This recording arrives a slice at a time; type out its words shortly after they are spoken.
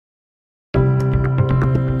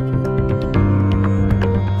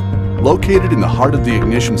Located in the heart of the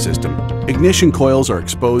ignition system, ignition coils are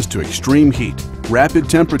exposed to extreme heat, rapid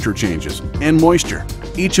temperature changes, and moisture,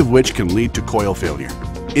 each of which can lead to coil failure.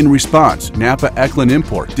 In response, NAPA Echlin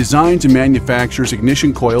Import designs and manufactures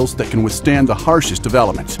ignition coils that can withstand the harshest of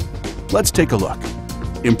elements. Let's take a look.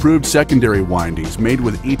 Improved secondary windings made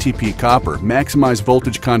with ETP copper maximize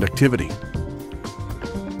voltage conductivity.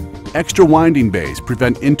 Extra winding bays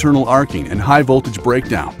prevent internal arcing and high voltage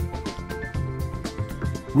breakdown.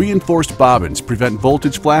 Reinforced bobbins prevent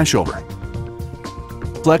voltage flashover.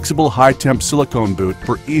 Flexible high-temp silicone boot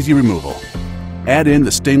for easy removal. Add in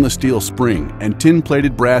the stainless steel spring and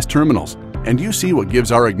tin-plated brass terminals, and you see what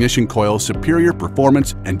gives our ignition coil superior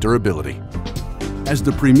performance and durability. As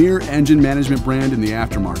the premier engine management brand in the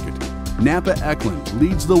aftermarket, NAPA Echlin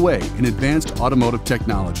leads the way in advanced automotive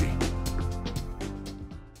technology.